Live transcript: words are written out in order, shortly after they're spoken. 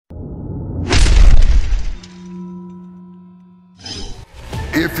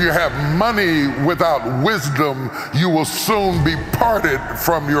If you have money without wisdom, you will soon be parted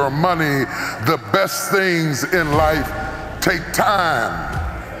from your money. The best things in life take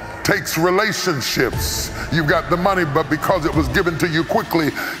time, takes relationships. You've got the money, but because it was given to you quickly,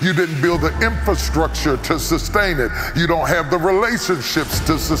 you didn't build the infrastructure to sustain it. You don't have the relationships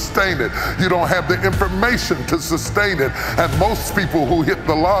to sustain it. You don't have the information to sustain it. And most people who hit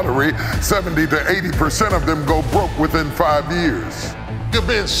the lottery, 70 to 80% of them go broke within 5 years. You're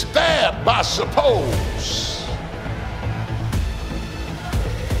being stabbed by suppose.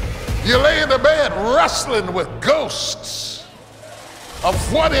 You lay in the bed wrestling with ghosts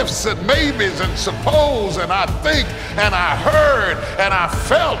of what ifs and maybes and suppose and I think and I heard and I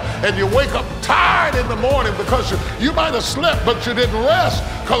felt, and you wake up tired in the morning because you might have slept but you didn't rest,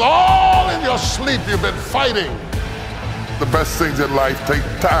 because all in your sleep you've been fighting. The best things in life take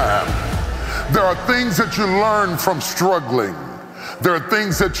time. There are things that you learn from struggling. There are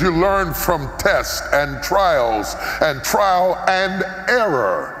things that you learn from tests and trials and trial and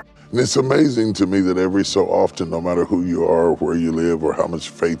error. And it's amazing to me that every so often, no matter who you are, or where you live, or how much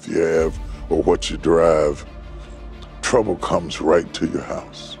faith you have, or what you drive, trouble comes right to your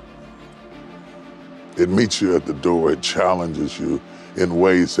house. It meets you at the door. It challenges you in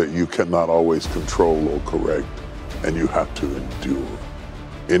ways that you cannot always control or correct, and you have to endure.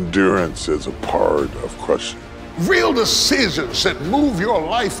 Endurance is a part of crushing. Real decisions that move your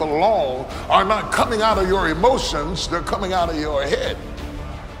life along are not coming out of your emotions, they're coming out of your head.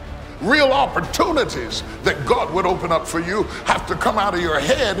 Real opportunities that God would open up for you have to come out of your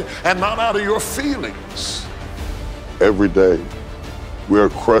head and not out of your feelings. Every day, we are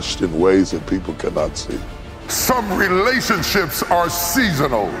crushed in ways that people cannot see. Some relationships are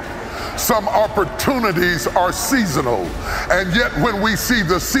seasonal. Some opportunities are seasonal. And yet when we see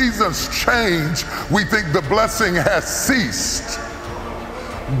the seasons change, we think the blessing has ceased.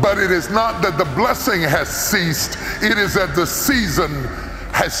 But it is not that the blessing has ceased, it is that the season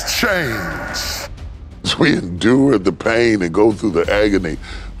has changed. As we endure the pain and go through the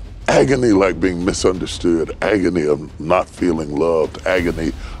agony like being misunderstood, agony of not feeling loved,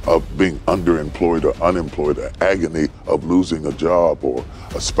 agony of being underemployed or unemployed, agony of losing a job or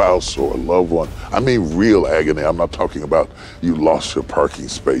a spouse or a loved one. I mean real agony. I'm not talking about you lost your parking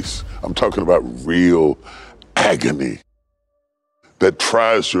space. I'm talking about real agony that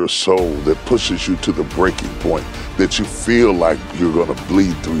tries your soul, that pushes you to the breaking point, that you feel like you're gonna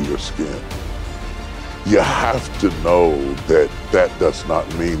bleed through your skin. You have to know that that does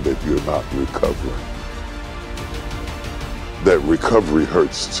not mean that you're not recovering. That recovery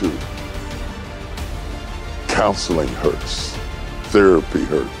hurts too. Counseling hurts. Therapy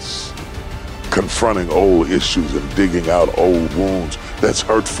hurts. Confronting old issues and digging out old wounds, that's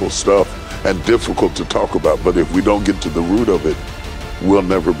hurtful stuff and difficult to talk about, but if we don't get to the root of it, we'll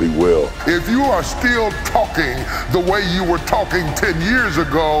never be well. If you are still talking the way you were talking 10 years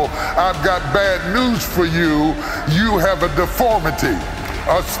ago, I've got bad news for you. You have a deformity,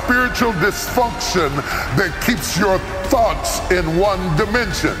 a spiritual dysfunction that keeps your thoughts in one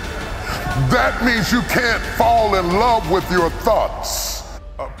dimension. That means you can't fall in love with your thoughts.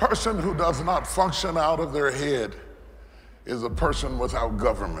 A person who does not function out of their head is a person without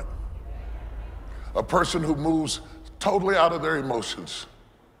government. A person who moves totally out of their emotions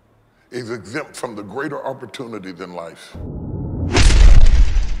is exempt from the greater opportunity than life.